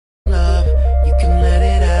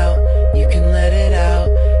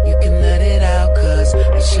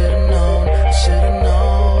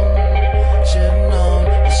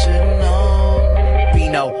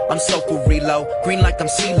know, I'm so for reload, green like I'm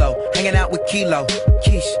CeeLo, hanging out with Kilo,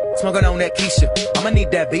 Keish, smoking on that Keisha, I'ma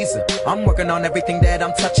need that visa, I'm working on everything that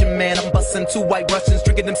I'm touching, man, I'm busting 2 white Russians,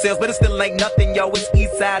 drinking themselves, but it still ain't nothing, yo, it's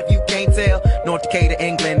east side if you can't tell, North Decatur,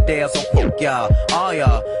 Englandale, so fuck y'all, all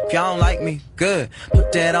y'all, if y'all don't like me, good,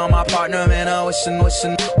 put that on my partner, man, I wishing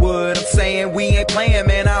would, I'm saying we ain't playing,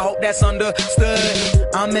 man, I hope that's understood,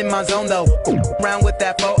 I'm in my zone though, around with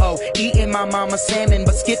that photo, eating my mama salmon,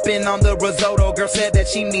 but skipping on the risotto, girl said that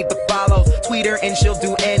she need the follows, tweet her and she'll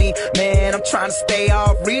do any, man, I'm trying to stay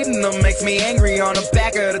off, reading them makes me angry on the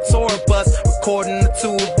back of the tour bus, recording the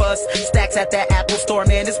 2 of us, stacks at that Apple store,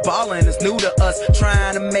 man, this ballin' is new to us,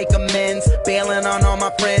 trying to make amends, bailing on all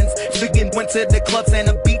my friends, Chicken went to the clubs and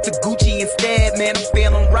a beat to Gucci instead, man, I'm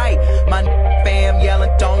feeling right, my fam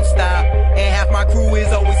yelling don't stop, and half my crew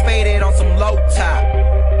is always faded on some low top.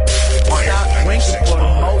 Stop drinking for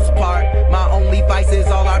the most part. My only vice is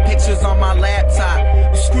all our pictures on my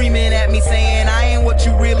laptop. You screaming at me saying I ain't what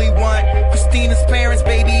you really want. Christina's parents,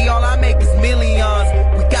 baby, all I make is millions.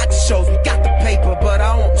 We got the shows, we got the paper, but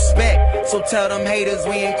I want respect. So tell them haters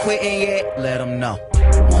we ain't quitting yet. Let them know.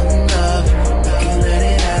 One love, you can let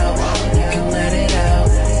it out. You can let it out.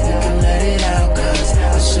 You can let it out. Cause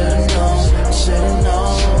I should've known. I should've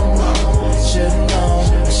known. Should've known.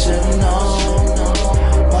 I should've known.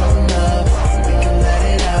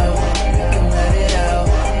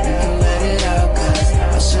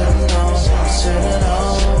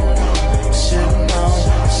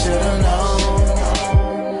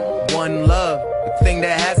 One love, the thing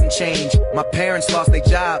that hasn't changed. My parents lost their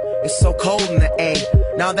job, it's so cold in the A.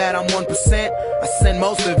 Now that I'm 1%, I send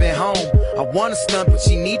most of it home. I wanna stunt, but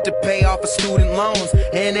you need to pay off of student loans.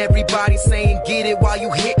 And everybody's saying get it while you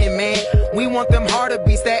hitting, man. We want them harder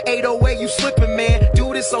beats, that 808 you slipping, man.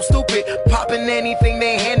 Dude is so stupid, popping anything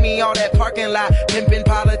they hand me. All that parking lot, pimping,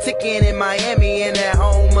 politicking in Miami. And that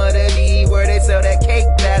home of the D where they sell that cake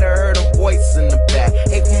batter.